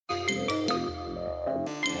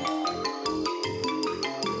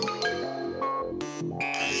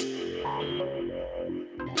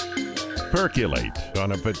Percolate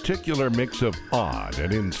on a particular mix of odd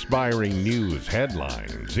and inspiring news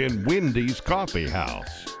headlines in Wendy's Coffee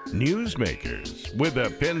House. Newsmakers with a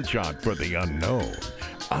penchant for the unknown,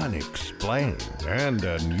 unexplained, and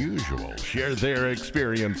unusual share their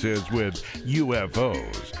experiences with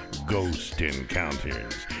UFOs, ghost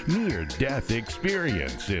encounters, near-death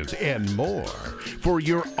experiences, and more for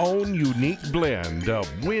your own unique blend of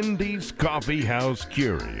Wendy's Coffee House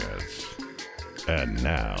Curious. And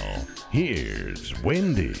now, here's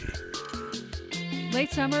Wendy.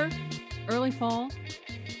 Late summer, early fall.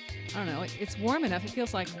 I don't know. It's warm enough. It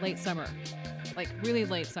feels like late summer, like really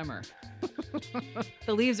late summer.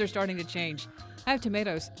 The leaves are starting to change. I have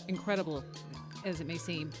tomatoes, incredible as it may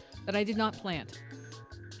seem, that I did not plant.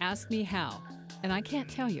 Ask me how, and I can't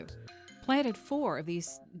tell you. Planted 4 of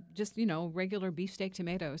these just, regular beefsteak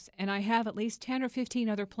tomatoes, and I have at least 10 or 15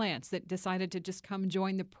 other plants that decided to just come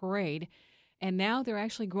join the parade. And now they're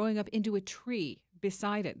actually growing up into a tree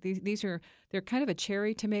beside it. They're kind of a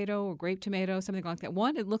cherry tomato or grape tomato, something like that.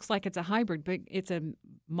 One, it looks like it's a hybrid, but it's a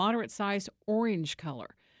moderate-sized orange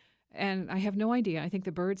color. And I have no idea. I think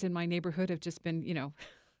the birds in my neighborhood have just been,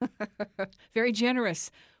 very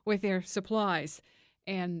generous with their supplies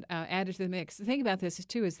and added to the mix. The thing about this,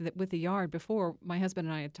 too, is that with the yard, before, my husband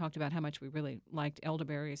and I had talked about how much we really liked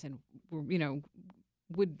elderberries and,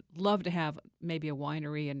 would love to have maybe a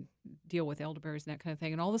winery and deal with elderberries and that kind of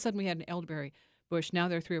thing. And all of a sudden we had an elderberry bush. Now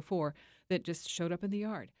there are 3 or 4 that just showed up in the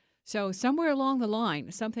yard. So somewhere along the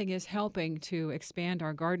line, something is helping to expand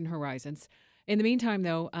our garden horizons. In the meantime,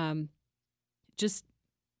 though, this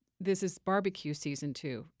is barbecue season,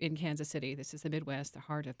 too, in Kansas City. This is the Midwest, the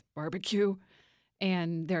heart of barbecue.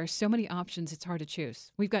 And there are so many options, it's hard to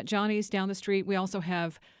choose. We've got Johnny's down the street. We also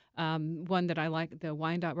have one that I like, the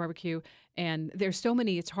Wyandotte Barbecue. And there's so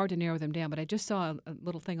many, it's hard to narrow them down. But I just saw a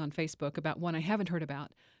little thing on Facebook about one I haven't heard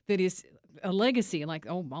about that is a legacy,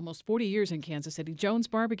 almost 40 years in Kansas City, Jones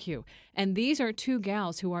Barbecue. And these are 2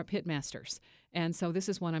 gals who are pit masters. And so this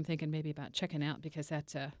is one I'm thinking maybe about checking out because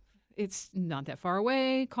that's it's not that far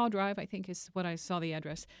away. Call Drive, I think, is what I saw the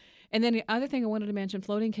address. And then the other thing I wanted to mention,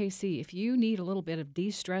 Floating KC. If you need a little bit of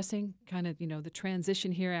de-stressing, kind of, the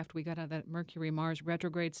transition here after we got out of that Mercury-Mars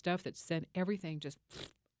retrograde stuff that sent everything just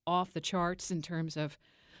off the charts in terms of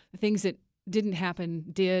the things that didn't happen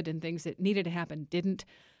did and things that needed to happen didn't,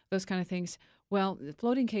 those kind of things. Well,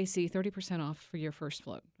 Floating KC, 30% off for your first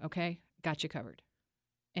float, okay? Got you covered.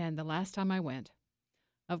 And the last time I went,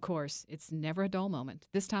 of course, it's never a dull moment.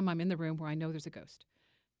 This time I'm in the room where I know there's a ghost.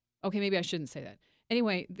 Okay, maybe I shouldn't say that.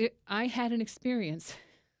 Anyway, I had an experience.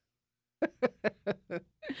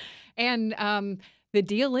 And the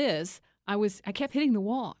deal is, I kept hitting the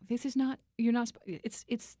wall. This is not,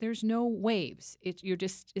 there's no waves.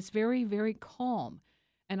 It's very, very calm.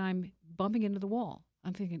 And I'm bumping into the wall.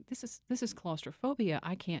 I'm thinking, this is claustrophobia.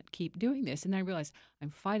 I can't keep doing this. And then I realized I'm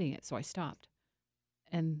fighting it, so I stopped.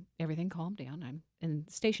 And everything calmed down. I'm in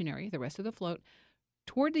stationary, the rest of the float.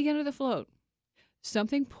 Toward the end of the float,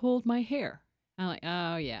 something pulled my hair. I'm like,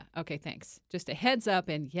 oh, yeah, okay, thanks. Just a heads up,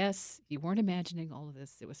 and yes, you weren't imagining all of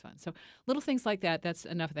this. It was fun. So little things like that, that's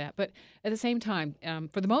enough of that. But at the same time,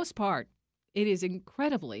 for the most part, it is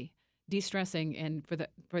incredibly de-stressing, and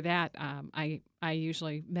for that, I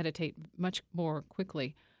usually meditate much more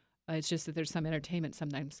quickly. It's just that there's some entertainment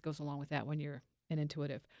sometimes goes along with that when you're an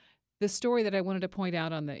intuitive. The story that I wanted to point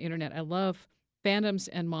out on the internet, I love Phantoms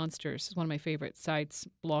and Monsters. It's one of my favorite sites,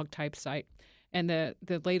 blog-type site. And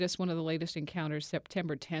one of the latest encounters,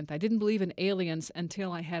 September 10th. I didn't believe in aliens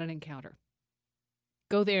until I had an encounter.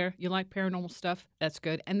 Go there. You like paranormal stuff? That's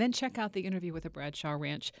good. And then check out the interview with the Bradshaw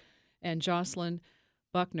Ranch and Jocelyn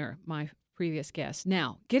Buckner, my previous guest.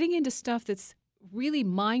 Now, getting into stuff that's really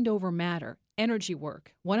mind over matter, energy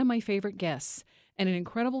work. One of my favorite guests and an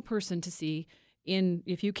incredible person to see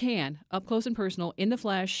if you can, up close and personal, in the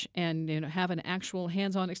flesh, and have an actual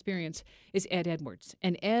hands-on experience, is Edd Edwards.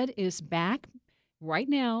 And Ed is back right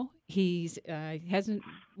now. We haven't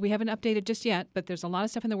updated just yet, but there's a lot of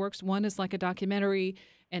stuff in the works. One is like a documentary,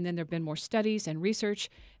 and then there have been more studies and research.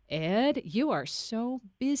 Ed, you are so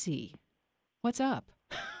busy. What's up?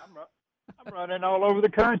 I'm running all over the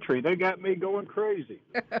country. They got me going crazy.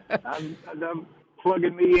 I'm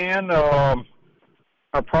plugging me in.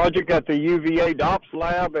 Our project at the UVA DOPS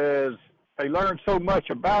lab is they learned so much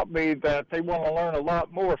about me that they want to learn a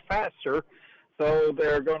lot more faster. So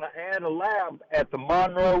they're going to add a lab at the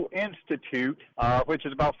Monroe Institute, which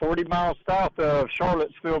is about 40 miles south of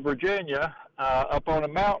Charlottesville, Virginia, up on a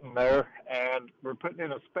mountain there. And we're putting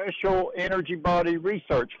in a special energy body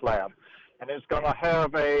research lab. And it's going to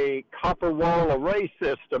have a copper wall array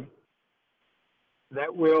system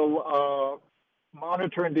that will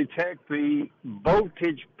monitor and detect the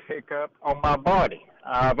voltage pickup on my body.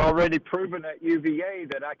 I've already proven at UVA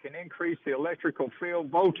that I can increase the electrical field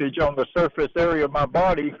voltage on the surface area of my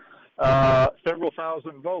body several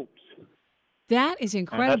thousand volts. That is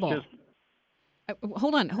incredible. And that's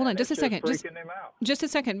Hold on, just a second. Freaking them out. Just a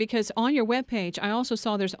second, because on your webpage, I also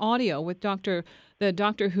saw there's audio with the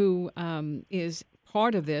doctor who is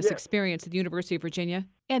part of this experience at the University of Virginia.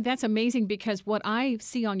 And that's amazing, because what I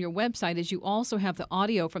see on your website is you also have the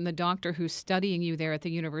audio from the doctor who's studying you there at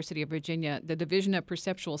the University of Virginia, the Division of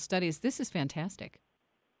Perceptual Studies. This is fantastic.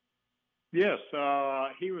 Yes,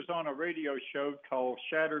 he was on a radio show called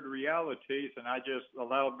Shattered Realities, and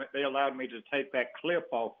they allowed me to take that clip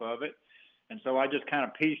off of it. And so I just kind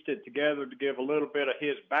of pieced it together to give a little bit of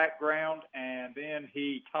his background, and then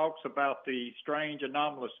he talks about the strange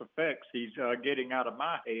anomalous effects he's getting out of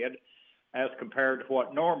my head as compared to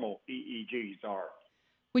what normal EEGs are.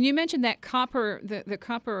 When you mentioned that copper, the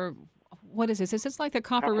copper, what is this? Is this like the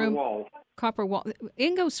copper room? Wall. Copper wall.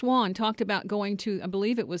 Ingo Swan talked about going to, I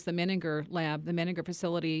believe it was the Menninger lab, the Menninger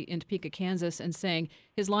facility in Topeka, Kansas, and saying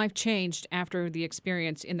his life changed after the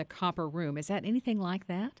experience in the copper room. Is that anything like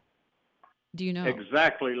that? Do you know?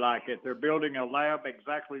 Exactly like it. They're building a lab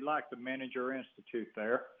exactly like the Menninger Institute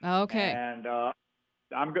there. Okay. And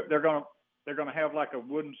they're going to have like a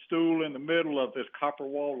wooden stool in the middle of this copper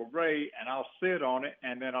wall array, and I'll sit on it,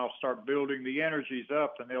 and then I'll start building the energies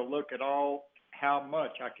up, and they'll look at how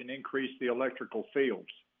much I can increase the electrical fields.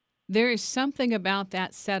 There is something about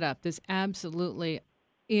that setup that's absolutely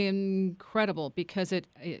incredible, because it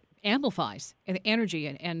amplifies the energy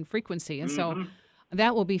and frequency. And so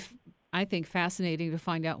that will be, I think, fascinating to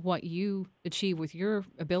find out what you achieve with your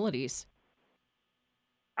abilities.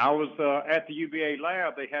 I was at the UVA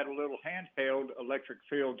lab. They had a little handheld electric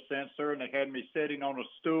field sensor, and they had me sitting on a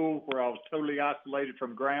stool where I was totally isolated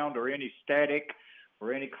from ground or any static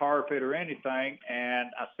or any carpet or anything. And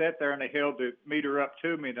I sat there, and they held the meter up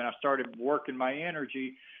to me. Then I started working my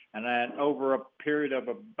energy, and then over a period of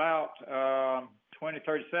about 20,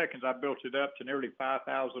 30 seconds, I built it up to nearly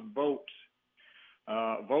 5,000 volts.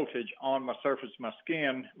 Voltage on my surface of my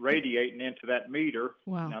skin radiating into that meter.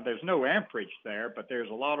 Wow. Now, there's no amperage there, but there's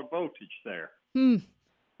a lot of voltage there.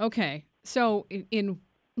 Okay. So in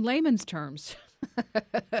layman's terms,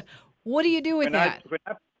 what do you do with that?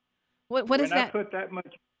 What is that? When I put that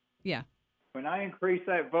much, yeah. When I increase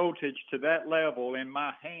that voltage to that level in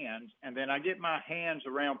my hands, and then I get my hands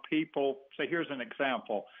around people, say, here's an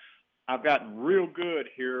example. I've gotten real good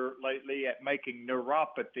here lately at making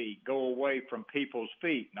neuropathy go away from people's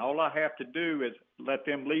feet. And all I have to do is let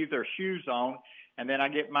them leave their shoes on, and then I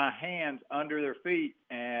get my hands under their feet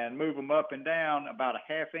and move them up and down about a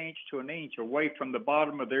half inch to an inch away from the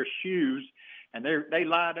bottom of their shoes. And they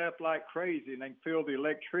light up like crazy, and they feel the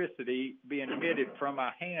electricity being emitted from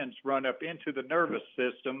my hands run up into the nervous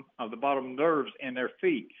system of the bottom nerves in their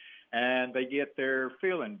feet, and they get their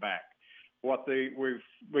feeling back. What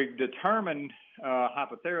we've determined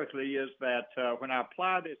hypothetically is that when I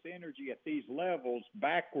apply this energy at these levels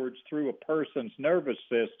backwards through a person's nervous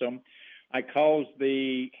system, I cause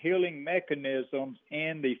the healing mechanisms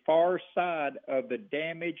in the far side of the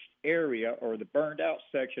damaged area or the burned out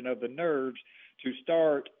section of the nerves to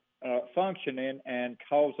start functioning and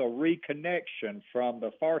cause a reconnection from the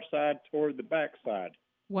far side toward the back side.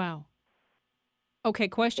 Wow. Okay,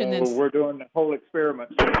 question so then. We're doing the whole experiment.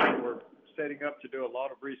 So we're setting up to do a lot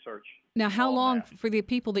of research. Now, how long, for the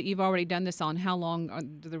people that you've already done this on, how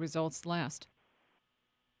long do the results last?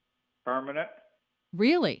 Permanent.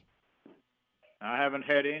 Really? I haven't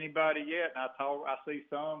had anybody yet, and I see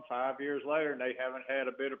some 5 years later, and they haven't had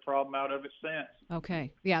a bit of problem out of it since.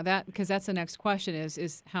 Okay. Yeah, because that's the next question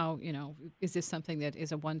is how, is this something that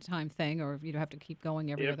is a one-time thing, or you have to keep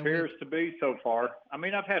going every other week? It appears to be so far. I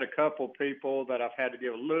mean, I've had a couple people that I've had to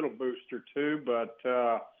give a little booster to,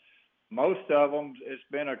 but most of them, it's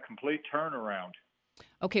been a complete turnaround.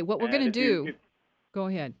 Okay, what we're going to do, go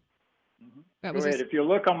ahead. Go ahead. If you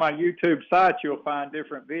look on my YouTube site, you'll find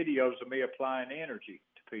different videos of me applying energy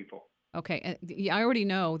to people. Okay. I already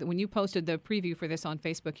know that when you posted the preview for this on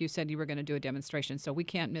Facebook, you said you were going to do a demonstration, so we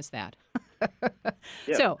can't miss that.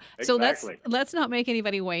 Yes, so exactly. let's not make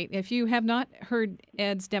anybody wait. If you have not heard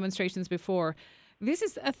Ed's demonstrations before, this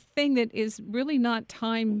is a thing that is really not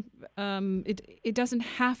time. It doesn't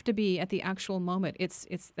have to be at the actual moment.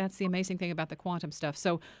 That's the amazing thing about the quantum stuff.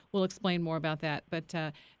 So we'll explain more about that. But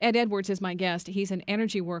Edd Edwards is my guest. He's an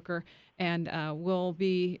energy worker, and we'll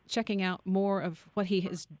be checking out more of what he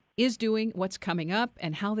is doing, what's coming up,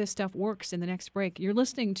 and how this stuff works in the next break. You're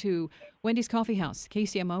listening to Wendy's Coffee House,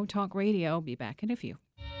 KCMO Talk Radio. Be back in a few.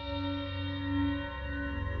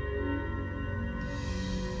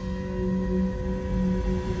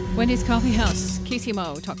 Wendy's Coffee House,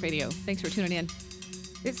 KCMO Talk Radio. Thanks for tuning in.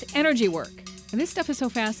 It's energy work. And this stuff is so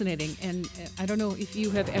fascinating. And I don't know if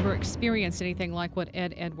you have ever experienced anything like what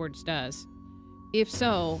Edd Edwards does. If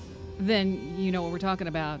so, then you know what we're talking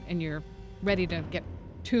about and you're ready to get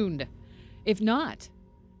tuned. If not,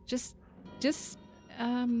 just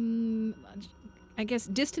I guess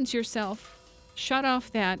distance yourself, shut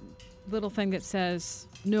off that little thing that says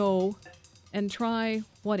no, and try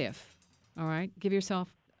what if. All right? Give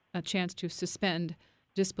yourself a chance to suspend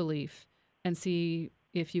disbelief and see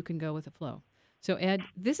if you can go with the flow. So, Ed,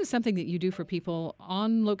 this is something that you do for people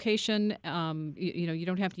on location. You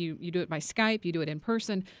don't have to, you do it by Skype, you do it in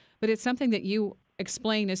person, but it's something that you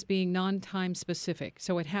explain as being non-time specific.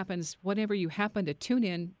 So it happens whenever you happen to tune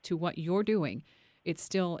in to what you're doing, it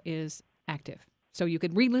still is active. So you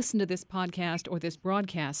could re-listen to this podcast or this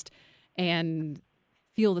broadcast and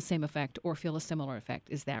feel the same effect or feel a similar effect.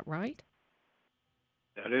 Is that right?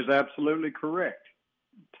 That is absolutely correct.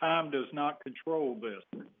 Time does not control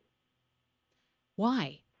this.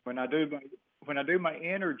 Why? When I do my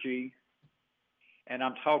energy, and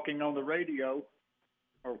I'm talking on the radio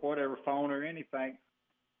or whatever, phone or anything,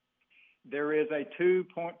 there is a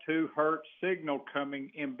 2.2 hertz signal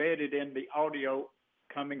coming embedded in the audio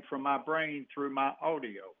coming from my brain through my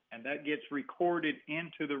audio, and that gets recorded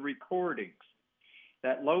into the recordings.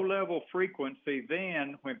 That low-level frequency,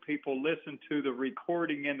 then, when people listen to the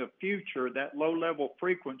recording in the future, that low-level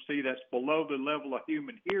frequency that's below the level of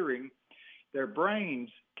human hearing, their brains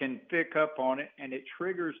can pick up on it, and it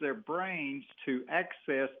triggers their brains to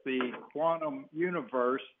access the quantum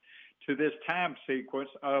universe to this time sequence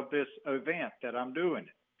of this event that I'm doing.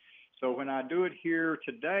 So when I do it here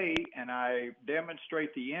today and I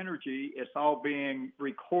demonstrate the energy, it's all being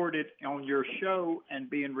recorded on your show and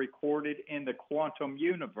being recorded in the quantum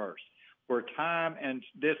universe where time and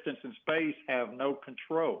distance and space have no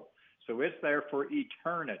control. So it's there for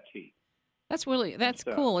eternity. That's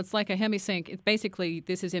cool. It's like a hemisync. It's basically,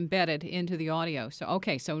 this is embedded into the audio. So,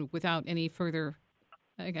 okay, so without any further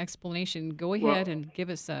explanation, go ahead and give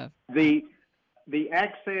us a... The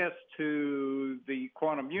access to the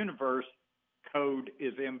quantum universe code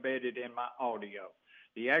is embedded in my audio.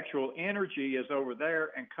 The actual energy is over there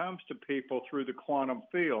and comes to people through the quantum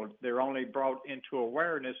field. They're only brought into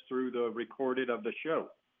awareness through the recorded of the show.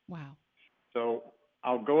 Wow. So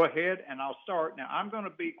I'll go ahead and I'll start. Now, I'm going to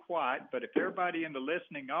be quiet, but if everybody in the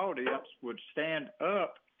listening audience would stand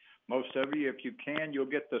up, most of you, if you can, you'll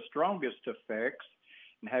get the strongest effects,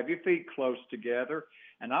 and have your feet close together.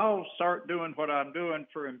 And I'll start doing what I'm doing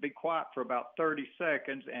and be quiet for about 30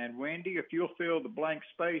 seconds. And Wendy, if you'll fill the blank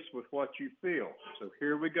space with what you feel. So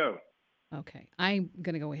here we go. Okay. I'm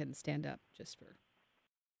going to go ahead and stand up just for...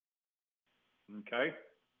 Okay.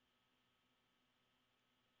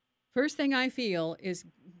 First thing I feel is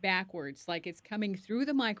backwards, like it's coming through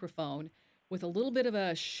the microphone with a little bit of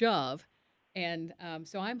a shove. And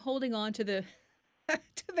so I'm holding on to the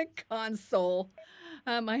to the console.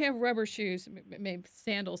 I have rubber shoes, maybe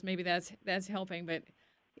sandals. Maybe that's helping. But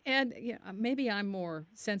maybe I'm more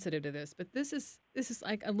sensitive to this. But this is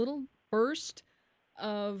like a little burst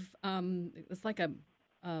of it's like a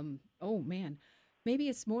oh man, maybe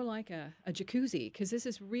it's more like a jacuzzi, because this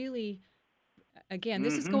is really, again,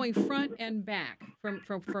 this is going front and back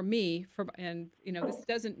from me. And this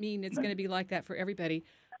doesn't mean it's going to be like that for everybody.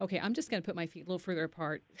 Okay, I'm just going to put my feet a little further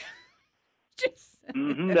apart.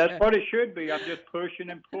 That's what it should be. I'm just pushing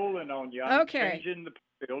and pulling on you. I'm okay. Changing the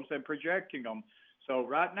fields and projecting them. So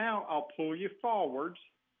right now, I'll pull you forwards,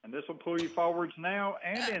 and this will pull you forwards now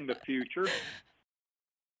and in the future.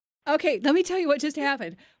 Okay, let me tell you what just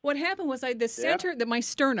happened. What happened was the center, my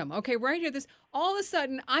sternum, okay, right here, all of a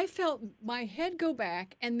sudden, I felt my head go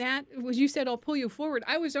back, and that was, you said, I'll pull you forward.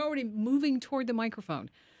 I was already moving toward the microphone.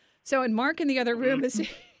 So, and Mark in the other room is...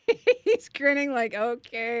 He's grinning like,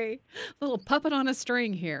 okay, little puppet on a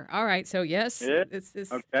string here. All right, so yes. It's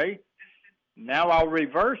this. Okay. Now I'll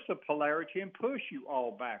reverse the polarity and push you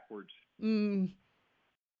all backwards.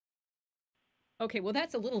 Okay, well,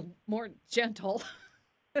 that's a little more gentle.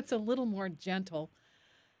 That's a little more gentle.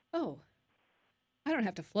 Oh, I don't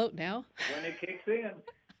have to float now. When it kicks in.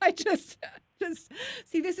 I just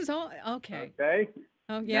see, this is all, okay. Okay.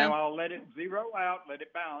 Oh, yeah. Now I'll let it zero out, let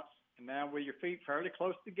it bounce. Now, with your feet fairly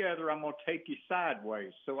close together, I'm going to take you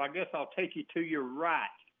sideways. So I guess I'll take you to your right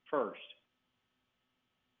first.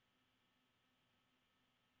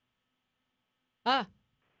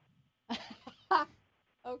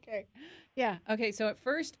 Okay. Yeah. Okay. So at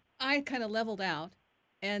first, I kind of leveled out.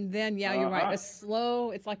 And then, yeah, you're right.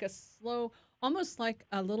 It's like a slow, almost like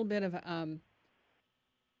a little bit of,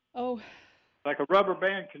 like a rubber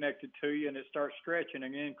band connected to you, and it starts stretching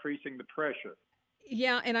and increasing the pressure.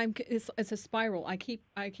 Yeah, and it's a spiral. I keep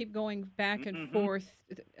going back and Mm-hmm. forth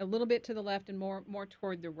a little bit to the left and more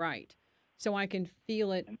toward the right, so I can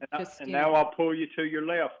feel it. Just And now I'll pull you to your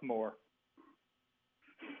left more.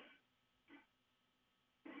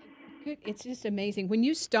 it's just amazing when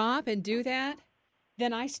you stop and do that.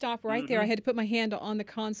 Then I stop right there. I Mm-hmm. had to put my hand on the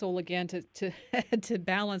console again to to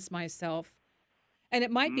balance myself. And it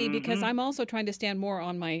might be because Mm-hmm. I'm also trying to stand more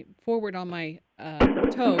on my forward on my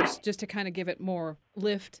toes, just to kind of give it more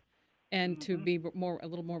lift and to Mm-hmm. be a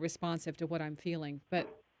little more responsive to what I'm feeling. But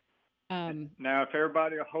Now, if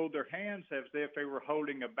everybody will hold their hands as if they were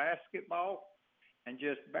holding a basketball and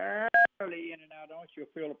just barely in and out on it, you'll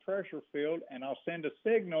feel a pressure field, and I'll send a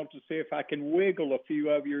signal to see if I can wiggle a few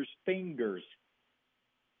of your fingers.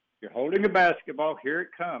 You're holding a basketball. Here it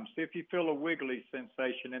comes. See if you feel a wiggly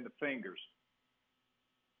sensation in the fingers.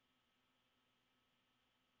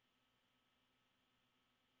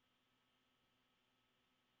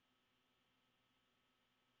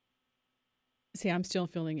 see, I'm still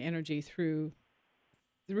feeling energy through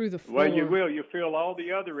the Well, you floor. will. You'll feel all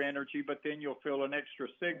the other energy, but then you'll feel an extra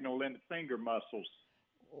signal in the finger muscles.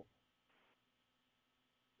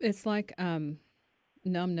 It's like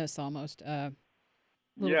numbness almost. Little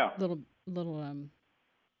Yeah, little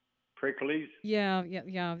pricklies. yeah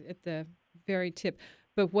at the very tip.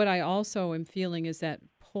 But what I also am feeling is that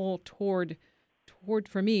pull toward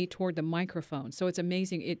for me toward the microphone. So it's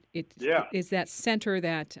amazing. It Yeah. is that center,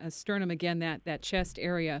 that sternum again, that chest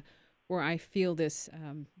area where I feel this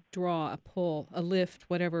draw, a pull, a lift,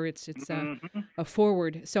 whatever. It's Mm-hmm. a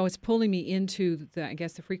forward. So it's pulling me into the, I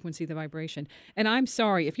guess, the frequency, the vibration. And I'm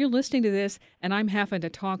sorry if you're listening to this and I'm having to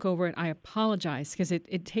talk over it. I apologize because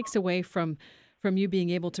it takes away from you being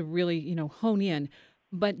able to really hone in.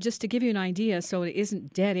 But just to give you an idea, so it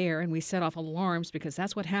isn't dead air and we set off alarms, because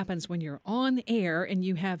that's what happens when you're on air and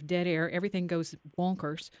you have dead air. Everything goes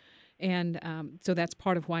bonkers. And so that's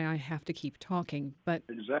part of why I have to keep talking. But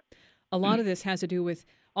Exactly. a lot of this has to do with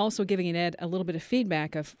also giving Ed a little bit of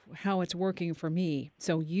feedback of how it's working for me.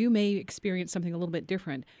 So you may experience something a little bit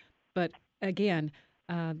different. But again,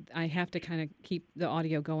 I have to kind of keep the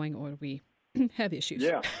audio going or we have issues.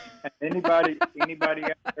 Yeah. And anybody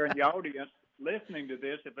out there in the audience listening to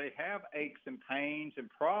this, if they have aches and pains and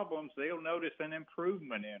problems, they'll notice an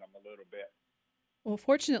improvement in them a little bit. Well,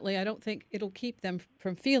 fortunately, I don't think it'll keep them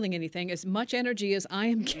from feeling anything. As much energy as I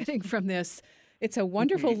am getting from this, it's a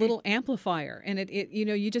wonderful little amplifier. And it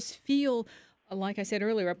you just feel, like I said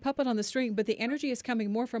earlier, a puppet on the string, but the energy is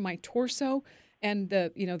coming more from my torso and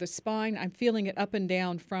the spine. I'm feeling it up and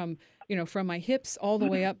down from my hips all the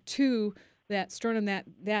way up to that sternum,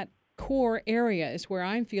 that core area is where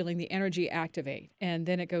I'm feeling the energy activate. And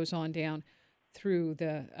then it goes on down through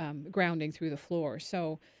the grounding through the floor.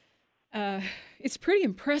 So it's pretty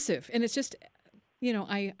impressive. And it's just,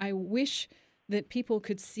 I wish that people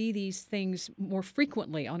could see these things more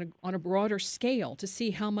frequently on a broader scale to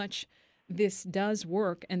see how much this does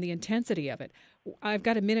work and the intensity of it. I've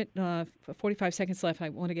got a minute, 45 seconds left. I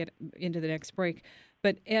want to get into the next break.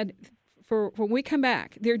 But Ed, for when we come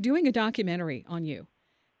back, they're doing a documentary on you.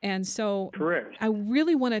 And so Correct. I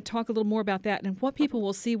really want to talk a little more about that and what people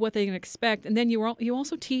will see, what they can expect. And then you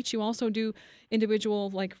also teach, you also do individual,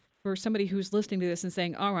 like for somebody who's listening to this and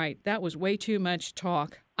saying, all right, that was way too much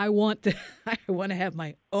talk. I want to have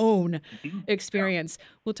my own experience.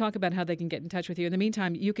 We'll talk about how they can get in touch with you. In the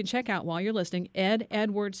meantime, you can check out, while you're listening,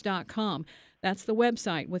 eddedwards.com. That's the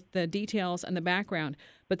website with the details and the background.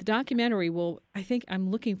 But the documentary I'm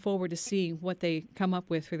looking forward to seeing what they come up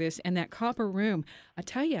with for this. And that copper room, I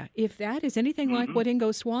tell you, if that is anything like what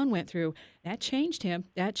Ingo Swann went through, that changed him.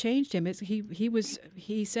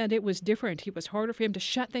 He said it was different. It was harder for him to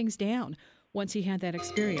shut things down once he had that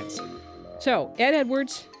experience. So, Edd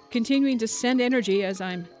Edwards, continuing to send energy as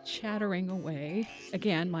I'm chattering away.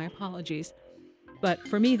 Again, my apologies. But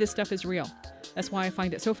for me, this stuff is real. That's why I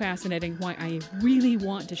find it so fascinating, why I really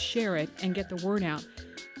want to share it and get the word out.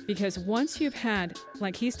 Because once you've had,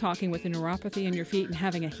 like he's talking with the neuropathy in your feet and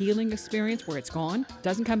having a healing experience where it's gone,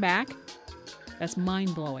 doesn't come back, that's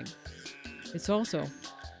mind-blowing. It's also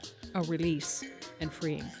a release and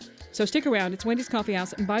freeing. So stick around. It's Wendy's Coffee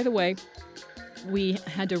House. And by the way, we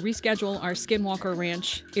had to reschedule our Skinwalker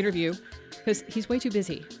Ranch interview because he's way too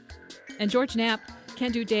busy. And George Knapp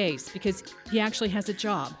can't do days because he actually has a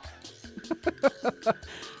job.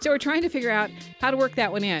 So we're trying to figure out how to work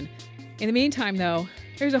that one in. In the meantime, though,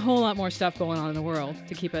 there's a whole lot more stuff going on in the world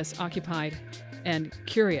to keep us occupied and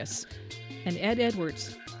curious. And Edd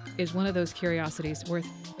Edwards is one of those curiosities worth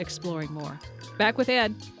exploring more. Back with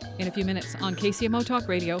Ed in a few minutes on KCMO Talk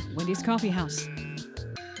Radio, Wendy's Coffee House.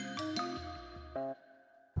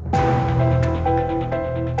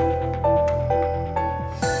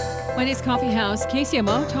 Wendy's Coffee House,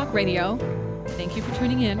 KCMO Talk Radio. Thank you for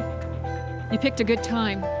tuning in. You picked a good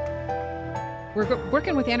time. We're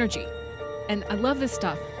working with energy. And I love this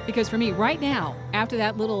stuff because for me, right now, after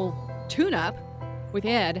that little tune-up with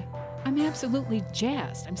Ed, I'm absolutely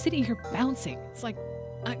jazzed. I'm sitting here bouncing. It's like,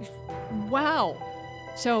 wow.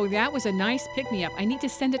 So that was a nice pick-me-up. I need to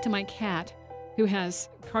send it to my cat who has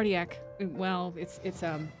it's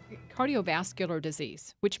cardiovascular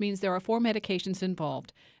disease, which means there are 4 medications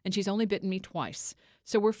involved, and she's only bitten me twice.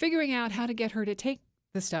 So we're figuring out how to get her to take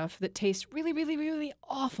the stuff that tastes really, really, really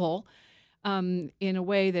awful in a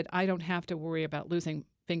way that I don't have to worry about losing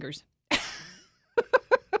fingers.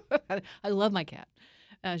 I love my cat.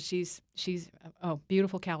 She's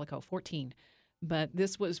beautiful calico, 14. But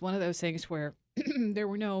this was one of those things where there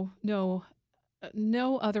were no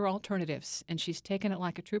other alternatives, and she's taken it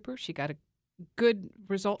like a trooper. She got a good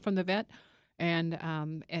result from the vet, and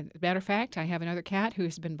matter of fact, I have another cat who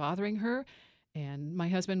has been bothering her, and my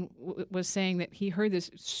husband was saying that he heard this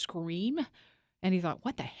scream, and he thought,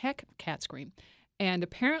 "What the heck, cat scream?" And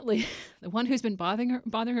apparently, the one who's been bothering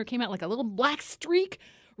her came out like a little black streak,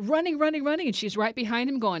 running, and she's right behind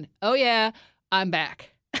him, going, "Oh yeah, I'm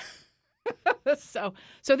back." So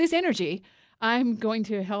this energy, I'm going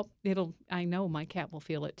to help. I know my cat will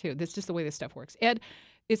feel it too. That's just the way this stuff works. Ed,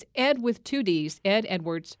 it's Ed with 2 Ds,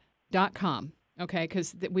 eddedwards.com. Okay,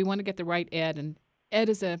 because we want to get the right Ed, and Ed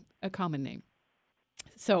is a common name.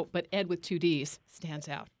 So, but Ed with 2 Ds stands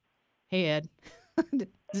out. Hey, Ed.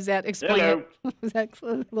 Does that explain Hello. it? Is that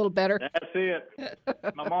a little better? That's it.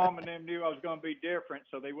 My mom and them knew I was going to be different,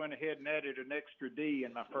 so they went ahead and added an extra D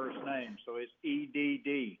in my first name. So it's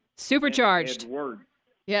EDD. Supercharged. Edward.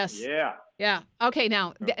 Yes. Yeah. Yeah. Okay.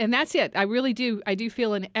 Now, and that's it. I really do. I do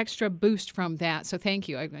feel an extra boost from that. So thank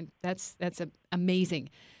you. That's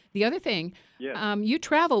amazing. The other thing, Yes. You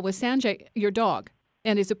travel with Sanjay, your dog,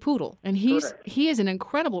 and is a poodle, and he is an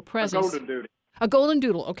incredible presence. A golden doodle. A golden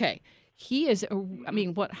doodle. Okay. He is. I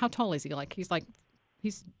mean, what? How tall is he?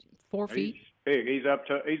 He's 4 feet. He's big. He's up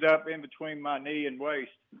in between my knee and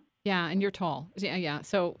waist. Yeah, and you're tall. Yeah.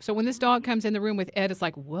 So when this dog comes in the room with Ed, it's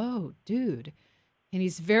like, whoa, dude. And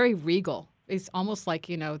he's very regal. It's almost like,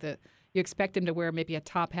 you expect him to wear maybe a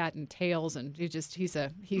top hat and tails, and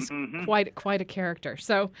he's quite a character.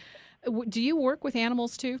 So, do you work with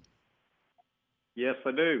animals too? Yes,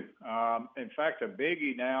 I do. In fact, a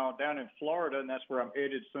biggie now down in Florida, and that's where I'm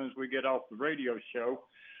headed as soon as we get off the radio show.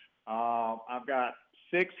 I've got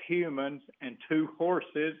 6 humans and 2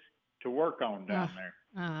 horses to work on down there.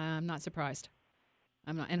 I'm not surprised.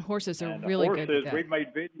 I'm not. And horses are and really horses, good at that. We've made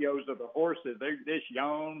videos of the horses. They're this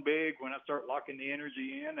yawn big when I start locking the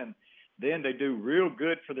energy in, and then they do real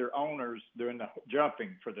good for their owners doing the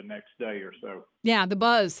jumping for the next day or so. Yeah, the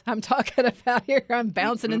buzz I'm talking about here. I'm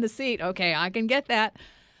bouncing in the seat. Okay, I can get that.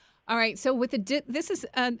 All right, so with this is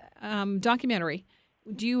a documentary.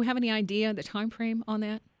 Do you have any idea the time frame on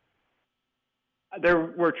that?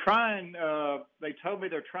 We're trying. They told me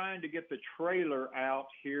they're trying to get the trailer out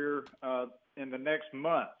here within the next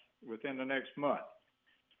month.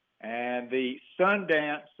 And the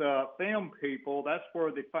Sundance film people, that's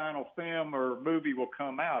where the final film or movie will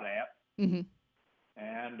come out at. Mm-hmm.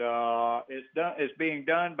 And it's being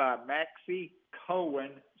done by Maxie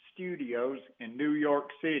Cohen Studios in New York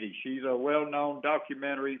City. She's a well-known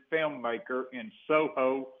documentary filmmaker in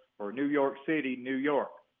Soho or New York City, New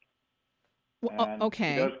York. Well,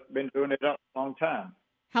 okay. She's been doing it a long time.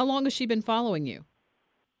 How long has she been following you?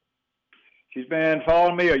 She's been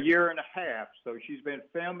following me a year and a half. So she's been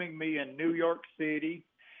filming me in New York City,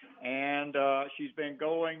 and she's been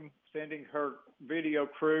sending her video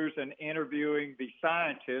crews and interviewing the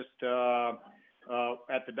scientists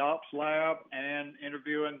at the DOPS lab and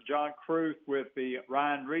interviewing John Kruth with the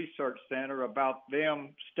Ryan Research Center about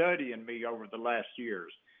them studying me over the last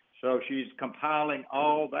years. So she's compiling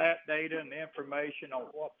all that data and information on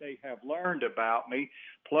what they have learned about me.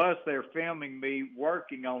 Plus, they're filming me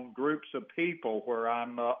working on groups of people where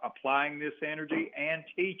I'm applying this energy and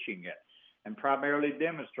teaching it and primarily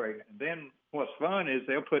demonstrating it. And then what's fun is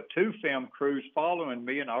they'll put 2 film crews following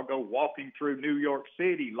me, and I'll go walking through New York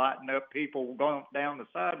City, lighting up people going down the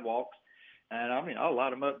sidewalks. And, I'll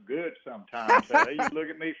light them up good sometimes. They look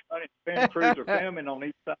at me funny. Film crews are filming on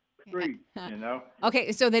each side of the street,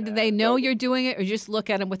 Okay, so do they know you're doing it, or just look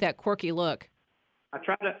at them with that quirky look? I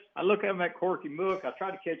look at them that quirky look. I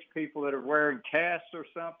try to catch people that are wearing casts or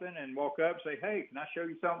something and walk up and say, "Hey, can I show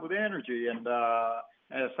you something with energy?" And I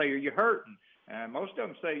say, "Are you hurting?" And most of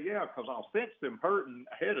them say, yeah, because I'll sense them hurting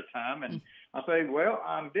ahead of time. And I say, well,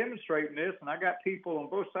 I'm demonstrating this, and I got people on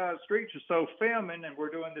both sides of the street who so filming, and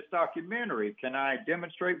we're doing this documentary. Can I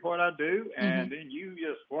demonstrate what I do? And then you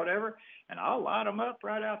just whatever. And I'll light them up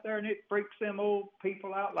right out there, and it freaks them old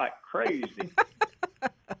people out like crazy.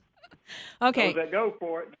 Okay. Those that go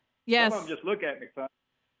for it. Yes. Some of them just look at me funny.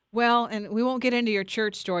 Well, and we won't get into your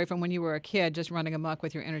church story from when you were a kid, just running amok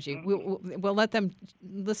with your energy. We'll let them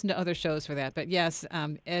listen to other shows for that. But yes,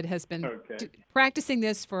 Ed has been practicing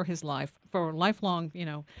this for his life, for lifelong,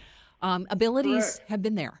 abilities Correct. have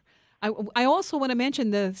been there. I also want to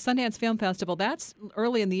mention the Sundance Film Festival. That's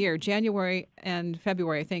early in the year, January and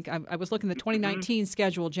February, I think. I was looking at the 2019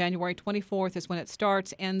 schedule. January 24th is when it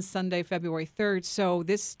starts, ends Sunday, February 3rd. So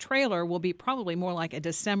this trailer will be probably more like a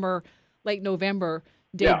December, late November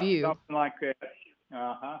debut. Yeah, something like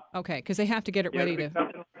that. Okay, because they have to get it ready to.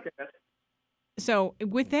 Something like that. So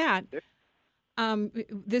with that,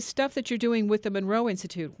 this stuff that you're doing with the Monroe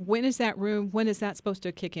Institute, when is that supposed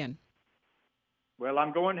to kick in? Well,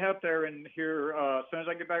 I'm going to help there and here as soon as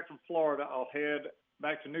I get back from Florida. I'll head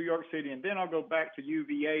back to New York City, and then I'll go back to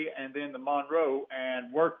UVA and then the Monroe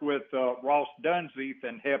and work with Ross Dunseith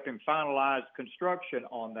and help him finalize construction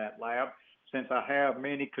on that lab, since I have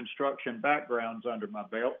many construction backgrounds under my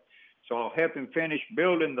belt. So I'll help him finish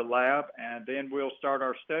building the lab, and then we'll start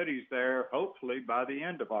our studies there, hopefully by the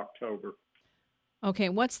end of October. Okay,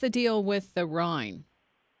 what's the deal with the Rhine?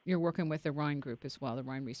 You're working with the Rhine group as well, the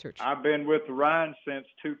Rhine Research. I've been with the Rhine since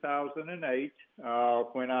 2008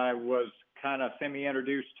 when I was kind of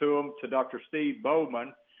semi-introduced to him, to Dr. Steve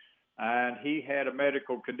Bowman. And he had a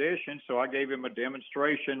medical condition, so I gave him a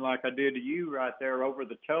demonstration like I did to you right there over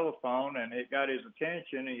the telephone, and it got his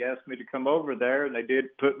attention. He asked me to come over there, and they did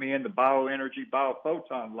put me in the bioenergy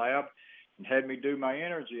biophoton lab and had me do my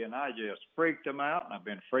energy, and I just freaked them out, and I've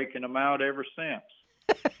been freaking them out ever since.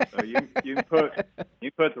 So you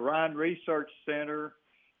put the Rhine Research Center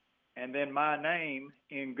and then my name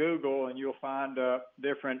in Google, and you'll find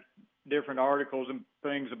different articles and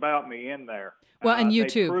things about me in there. Well, and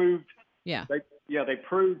YouTube. They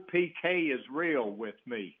proved PK is real with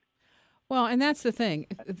me. Well, and that's the thing.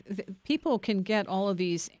 People can get all of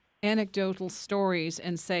these anecdotal stories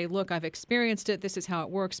and say, look, I've experienced it, this is how it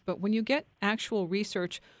works. But when you get actual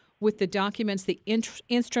research with the documents, the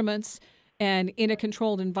instruments, and in a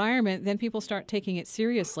controlled environment, then people start taking it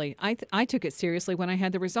seriously. I took it seriously when I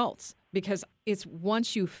had the results, because it's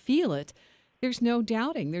once you feel it, there's no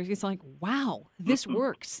doubting. It's like, wow, this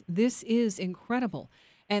works. This is incredible.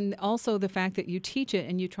 And also the fact that you teach it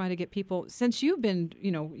and you try to get people, since you've been,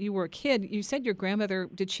 you were a kid, you said your grandmother,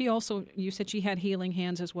 you said she had healing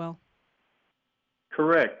hands as well?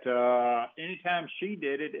 Correct. Anytime she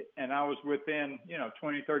did it and I was within,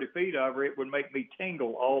 20, 30 feet of her, it would make me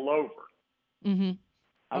tingle all over. Mm-hmm.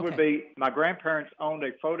 My grandparents owned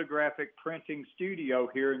a photographic printing studio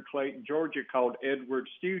here in Clayton, Georgia called Edd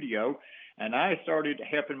Edwards Studio. And I started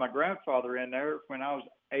helping my grandfather in there when I was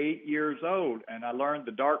 8 years old. And I learned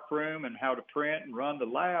the dark room and how to print and run the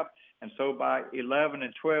lab. And so by 11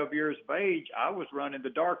 and 12 years of age, I was running the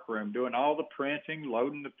dark room, doing all the printing,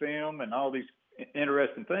 loading the film, and all these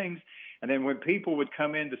interesting things. And then when people would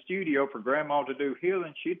come in the studio for Grandma to do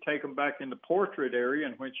healing, she'd take them back in the portrait area.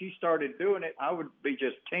 And when she started doing it, I would be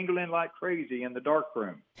just tingling like crazy in the dark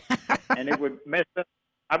room. And it would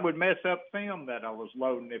I would mess up film that I was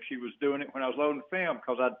loading if she was doing it when I was loading film,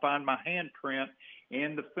 because I'd find my handprint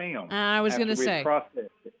in the film. I was going to say. Processed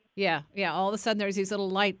it. Yeah. All of a sudden there's these little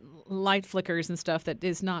light flickers and stuff that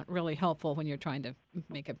is not really helpful when you're trying to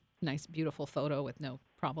make a nice, beautiful photo with no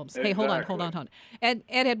problems. Exactly. Hey, hold on. Edd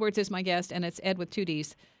Edwards is my guest, and it's Ed with 2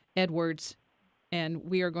 Ds, Edwards, and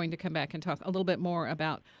we are going to come back and talk a little bit more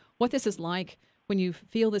about what this is like when you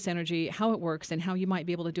feel this energy, how it works, and how you might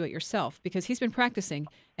be able to do it yourself, because he's been practicing,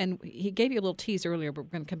 and he gave you a little tease earlier, but we're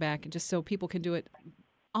going to come back and just so people can do it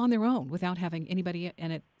on their own without having anybody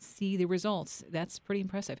in it see the results. That's pretty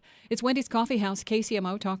impressive. It's Wendy's Coffee House,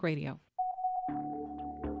 KCMO Talk Radio.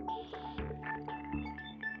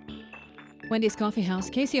 Wendy's Coffee House,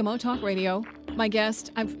 KCMO Talk Radio. My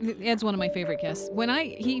guest, Ed's one of my favorite guests. When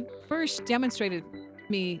he first demonstrated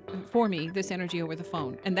for me this energy over the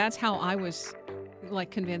phone, and that's how I was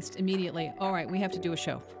convinced immediately. All right, we have to do a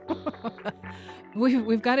show.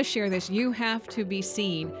 We've got to share this. You have to be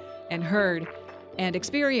seen and heard and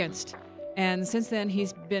experienced. And since then,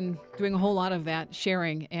 he's been doing a whole lot of that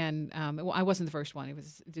sharing. And I wasn't the first one.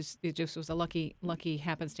 It just was a lucky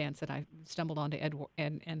happenstance that I stumbled onto Ed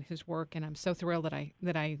and his work. And I'm so thrilled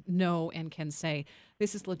that I know and can say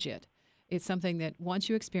this is legit. It's something that once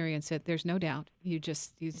you experience it, there's no doubt. You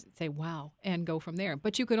say, wow, and go from there.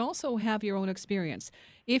 But you could also have your own experience.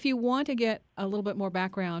 If you want to get a little bit more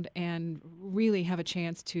background and really have a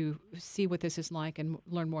chance to see what this is like and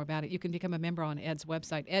learn more about it, you can become a member on Ed's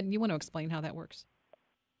website. Ed, you want to explain how that works?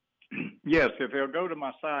 Yes, if they'll go to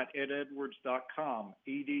my site, eddedwards.com,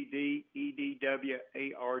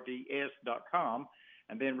 EDDEDWARDS.com,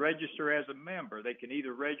 and then register as a member. They can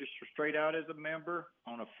either register straight out as a member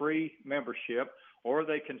on a free membership, or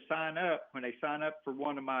they can sign up when they sign up for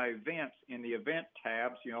one of my events in the event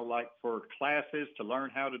tabs, like for classes to learn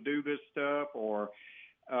how to do this stuff, or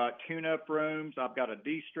tune-up rooms. I've got a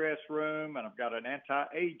de-stress room, and I've got an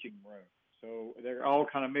anti-aging room. So they're all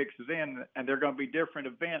kind of mixes in, and they're going to be different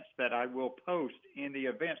events that I will post in the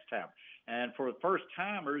events tab. And for the first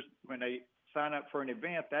timers, when they sign up for an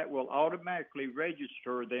event, that will automatically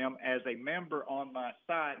register them as a member on my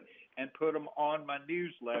site and put them on my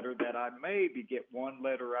newsletter that I maybe get one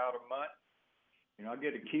letter out a month. I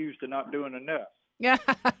get accused of not doing enough. Yeah,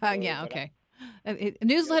 yeah, okay.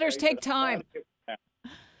 Newsletters take time.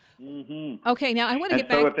 Mm-hmm. Okay, now I want to get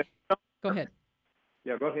back. Go ahead.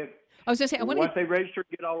 Yeah, go ahead. I was just saying, once they register,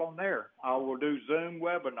 get all on there. I will do Zoom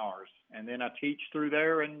webinars, and then I teach through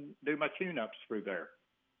there and do my tune-ups through there.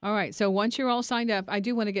 All right. So once you're all signed up, I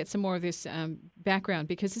do want to get some more of this background,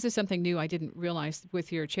 because this is something new I didn't realize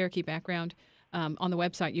with your Cherokee background. On the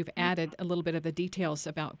website, you've added a little bit of the details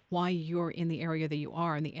about why you're in the area that you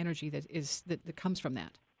are and the energy that comes from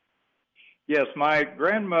that. Yes, my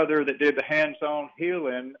grandmother that did the hands-on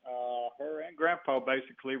healing, her and Grandpa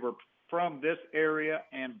basically were from this area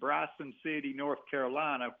and Bryson City, North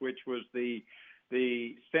Carolina, which was the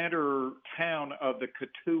center town of the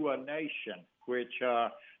Katua Nation, which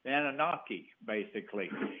the Anunnaki,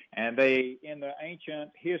 basically. And they, in the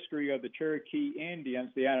ancient history of the Cherokee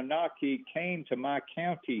Indians, the Anunnaki came to my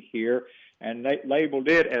county here, and they labeled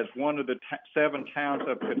it as one of the 7 towns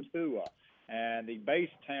of Katua. And the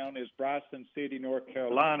base town is Bryson City, North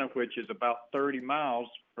Carolina, which is about 30 miles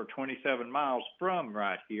or 27 miles from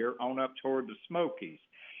right here on up toward the Smokies.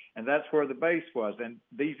 And that's where the base was. And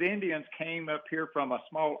these Indians came up here from a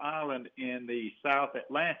small island in the South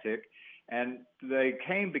Atlantic, and they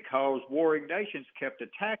came because warring nations kept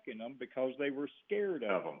attacking them because they were scared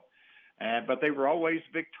of them. But they were always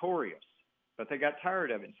victorious. But they got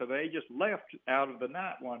tired of it. So they just left out of the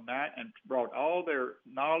night one night and brought all their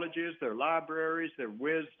knowledges, their libraries, their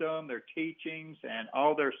wisdom, their teachings, and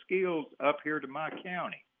all their skills up here to my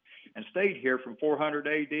county, and stayed here from 400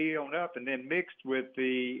 AD on up, and then mixed with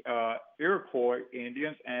the Iroquois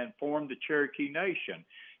Indians and formed the Cherokee Nation,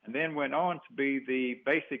 and then went on to be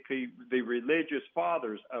basically the religious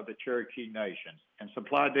fathers of the Cherokee Nation, and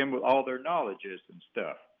supplied them with all their knowledges and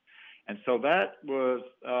stuff. And so that was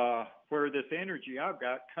where this energy I've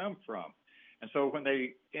got come from. And so when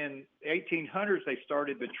in 1800s, they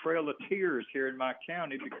started the Trail of Tears here in my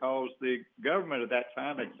county, because the government at that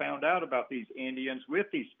time had found out about these Indians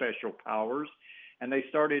with these special powers, and they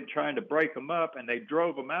started trying to break them up, and they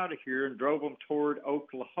drove them out of here and drove them toward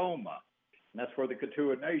Oklahoma. And that's where the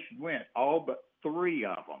Katua Nation went, all but 3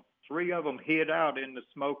 of them. 3 of them hid out in the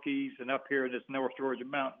Smokies and up here in this North Georgia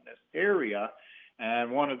mountainous area,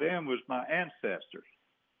 and one of them was my ancestors.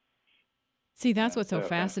 See, that's what's so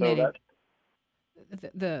fascinating.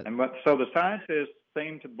 So the scientists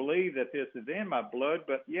seem to believe that this is in my blood,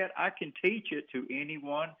 but yet I can teach it to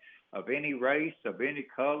anyone of any race, of any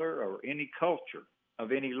color, or any culture,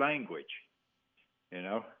 of any language.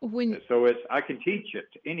 So I can teach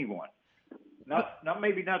it to anyone.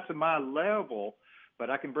 Maybe not to my level,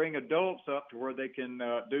 but I can bring adults up to where they can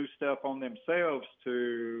do stuff on themselves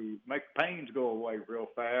to make pains go away real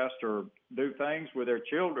fast, or do things with their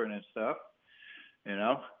children and stuff,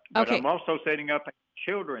 But okay. I'm also setting up a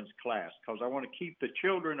children's class because I want to keep the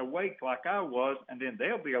children awake like I was, and then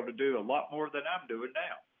they'll be able to do a lot more than I'm doing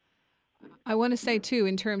now. I want to say, too,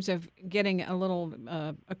 in terms of getting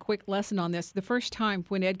a quick lesson on this, the first time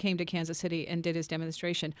when Ed came to Kansas City and did his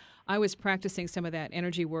demonstration, I was practicing some of that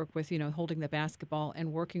energy work with, holding the basketball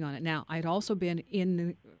and working on it. Now, I'd also been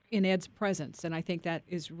in Ed's presence, and I think that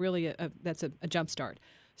is really that's a jump start.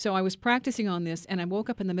 So I was practicing on this, and I woke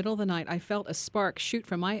up in the middle of the night. I felt a spark shoot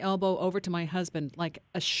from my elbow over to my husband, like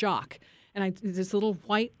a shock. And this little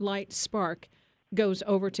white light spark goes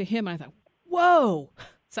over to him, and I thought, whoa!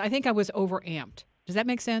 So I think I was overamped. Does that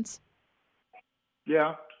make sense?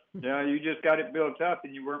 Yeah. Yeah, you just got it built up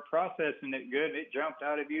and you weren't processing it good. It jumped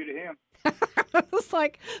out of you to him. It's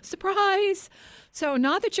like, surprise. So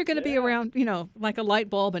not that you're going to be around, like a light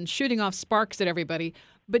bulb and shooting off sparks at everybody,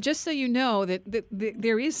 but just so you know that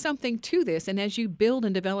there is something to this. And as you build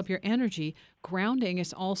and develop your energy, grounding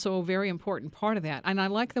is also a very important part of that. And I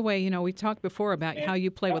like the way, we talked before about how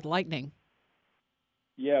you play with lightning.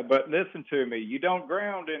 Yeah, but listen to me. You don't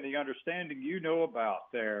ground in the understanding you know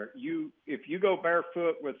about there. If you go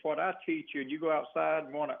barefoot with what I teach you and you go outside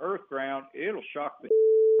and want to earth ground, it'll shock the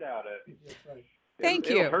out of you. Thank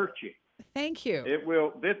you. It'll hurt you. Thank you. It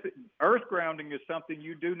will. This earth grounding is something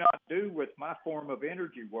you do not do with my form of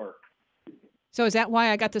energy work. So is that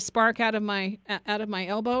why I got the spark out of my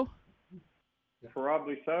elbow?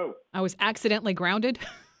 Probably so. I was accidentally grounded.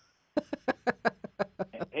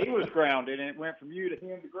 He was grounded, and it went from you to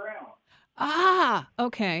him to ground. Ah,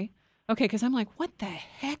 okay, because I'm like, what the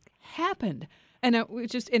heck happened? And it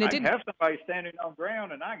didn't have somebody standing on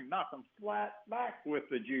ground, and I can knock them flat back with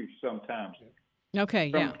the juice sometimes. Okay,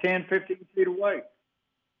 from 10, 15 feet away.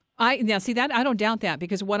 See that I don't doubt that,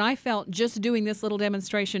 because what I felt just doing this little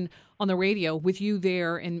demonstration on the radio with you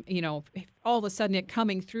there, and all of a sudden it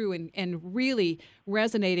coming through and really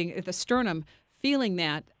resonating at the sternum, feeling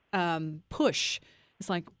that push. It's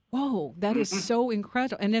like, whoa, that is so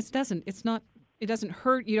incredible. And it doesn't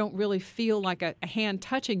hurt. You don't really feel like a hand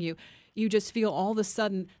touching you. You just feel all of a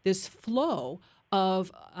sudden this flow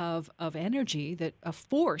of energy, that a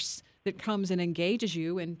force that comes and engages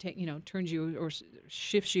you and turns you or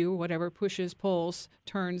shifts you, or whatever, pushes, pulls,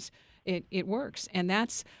 turns. It works. And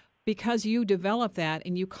that's because you develop that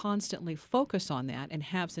and you constantly focus on that and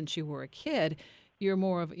have since you were a kid. You're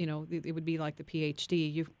more of, it would be like the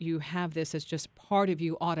PhD. You have this as just part of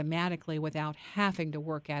you automatically without having to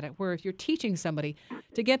work at it. Where if you're teaching somebody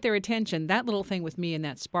to get their attention, that little thing with me and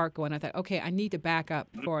that spark going, I thought, okay, I need to back up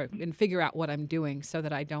for it and figure out what I'm doing so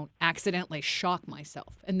that I don't accidentally shock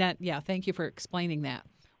myself. And that, thank you for explaining that.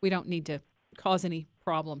 We don't need to cause any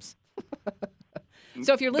problems.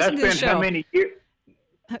 So if you're listening to the show. How many years?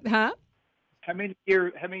 Huh? How many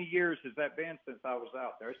years has that been since I was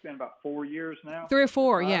out there? It's been about 4 years now. 3 or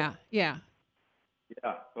 4, yeah. Yeah.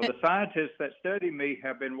 Well, the scientists that study me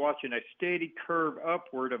have been watching a steady curve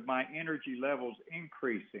upward of my energy levels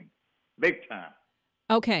increasing, big time.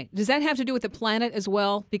 Okay. Does that have to do with the planet as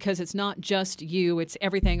well? Because it's not just you; it's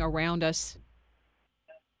everything around us.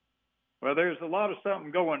 Well, there's a lot of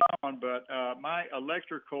something going on, but my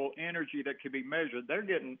electrical energy that can be measured,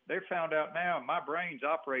 they're found out now my brain's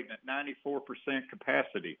operating at 94%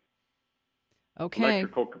 capacity. Okay.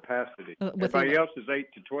 Electrical capacity. Everybody else is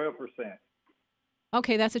 8 to 12%.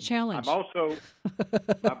 Okay, that's a challenge. My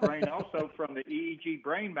brain also from the EEG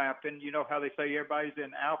brain mapping, you know how they say everybody's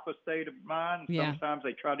in alpha state of mind? Yeah. Sometimes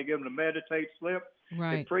they try to get them to meditate slip.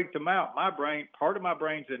 Right. It freaked them out. My brain, part of my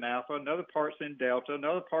brain's in alpha, another part's in delta,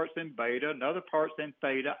 another part's in beta, another part's in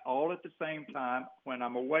theta, all at the same time when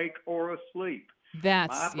I'm awake or asleep.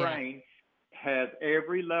 My brain has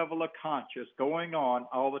every level of conscious going on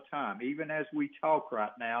all the time. Even as we talk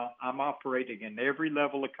right now, I'm operating in every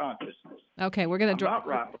level of consciousness. Okay, we're going to I'm not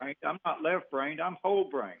right-brained. I'm not left-brained. I'm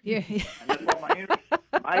whole-brained. Yeah. And that's what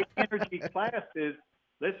my energy classes,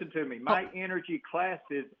 listen to me, my energy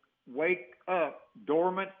classes wake up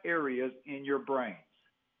dormant areas in your brains.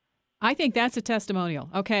 I think that's a testimonial.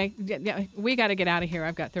 Okay, we got to get out of here.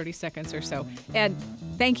 I've got 30 seconds or so. Ed,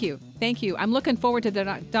 thank you. I'm looking forward to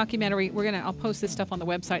the documentary. I'll post this stuff on the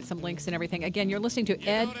website, some links and everything. Again, you're listening to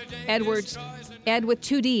Edd Edwards, Ed with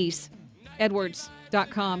 2 Ds.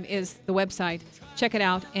 Edwards.com is the website. Check it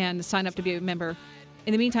out and sign up to be a member.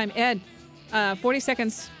 In the meantime, Ed, 40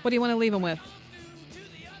 seconds. What do you want to leave them with?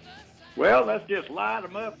 Well, let's just light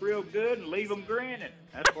them up real good and leave them grinning.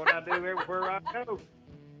 That's what I do everywhere I go.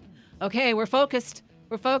 Okay, we're focused.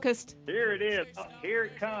 Here it is. Here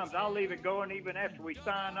it comes. I'll leave it going even after we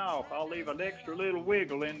sign off. I'll leave an extra little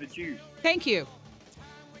wiggle in the juice. Thank you.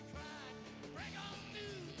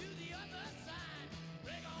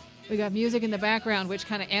 We got music in the background, which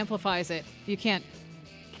kind of amplifies it. You can't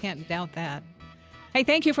doubt that. Hey,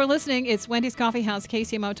 thank you for listening. It's Wendy's Coffee House,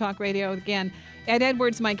 KCMO Talk Radio. Again, Edd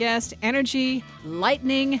Edwards, my guest. Energy,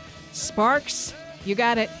 lightning, sparks. You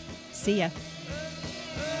got it. See ya.